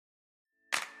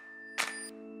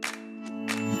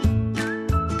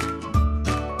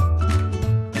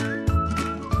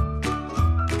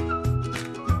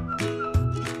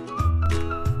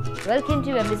Welcome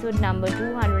to episode number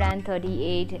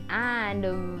 238,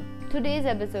 and today's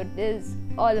episode is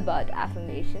all about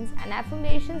affirmations and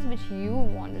affirmations which you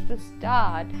wanted to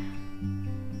start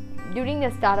during the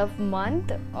start of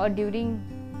month or during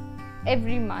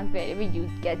every month wherever you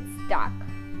get stuck.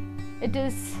 It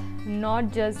is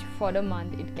not just for a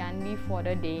month, it can be for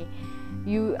a day.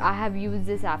 I have used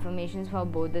these affirmations for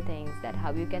both the things, that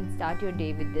how you can start your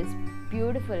day with this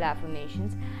beautiful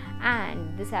affirmations,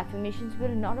 and these affirmations will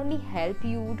not only help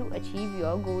you to achieve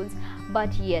your goals,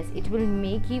 but yes, it will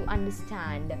make you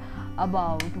understand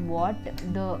about what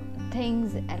the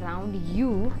things around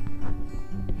you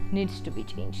needs to be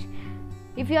changed.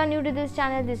 If you are new to this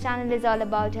channel is all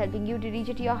about helping you to reach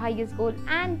at your highest goal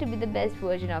and to be the best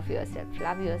version of yourself.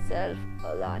 Love yourself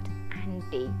a lot and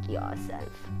take yourself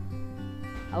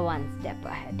one step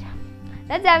ahead.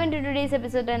 Let's dive into today's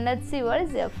episode and let's see what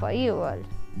is there for you all.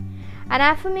 And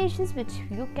affirmations which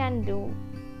you can do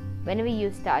whenever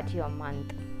you start your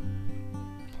month.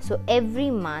 So every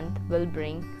month will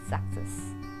bring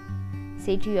success.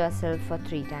 Say to yourself for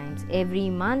 3 times, every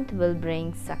month will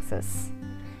bring success.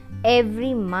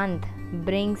 Every month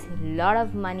brings lot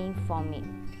of money for me.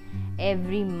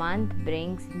 Every month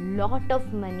brings lot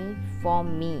of money for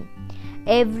me.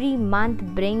 Every month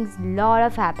brings lot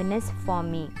of happiness for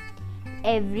me.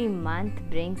 Every month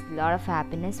brings lot of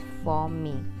happiness for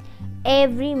me.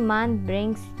 Every month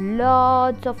brings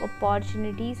lots of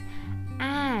opportunities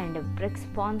and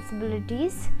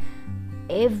responsibilities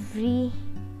every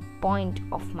point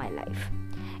of my life.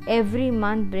 Every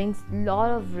month brings lot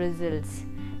of results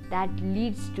that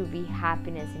leads to be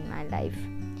happiness in my life.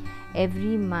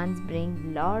 Every month brings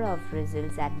lot of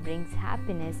results that brings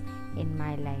happiness in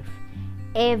my life.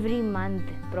 Every month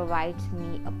provides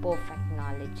me a perfect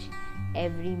knowledge.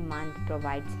 Every month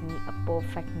provides me a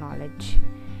perfect knowledge.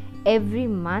 Every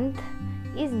month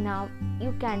is now,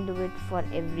 you can do it for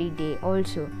every day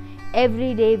also.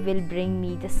 Every day will bring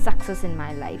me the success in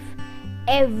my life.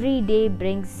 Every day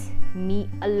brings me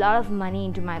a lot of money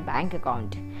into my bank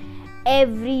account.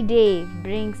 Every day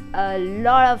brings a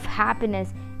lot of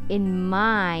happiness in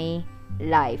my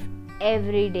life.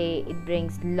 Every day it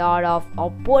brings lot of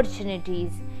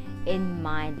opportunities in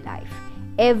my life.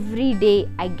 Every day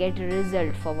I get a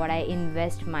result for what I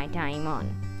invest my time on.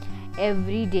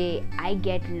 Every day I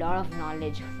get a lot of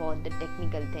knowledge for the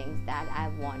technical things that I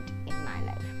want in my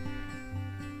life.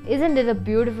 Isn't it a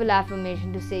beautiful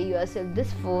affirmation to say yourself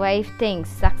this 5 things: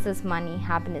 success, money,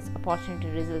 happiness, opportunity,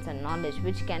 results and knowledge,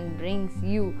 which can bring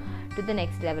you to the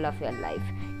next level of your life.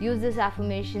 Use these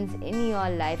affirmations in your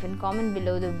life and comment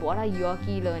below what are your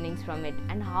key learnings from it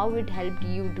and how it helped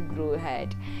you to grow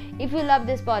ahead. If you love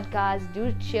this podcast,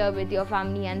 do share with your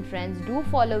family and friends. Do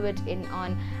follow it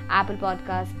on Apple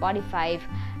Podcasts, Spotify,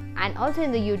 and also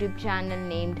in the YouTube channel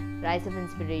named Rise of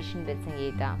Inspiration with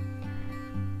Sangeeta.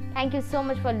 Thank you so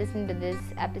much for listening to this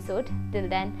episode. Till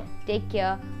then, take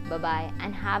care, bye-bye,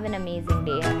 and have an amazing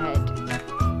day ahead.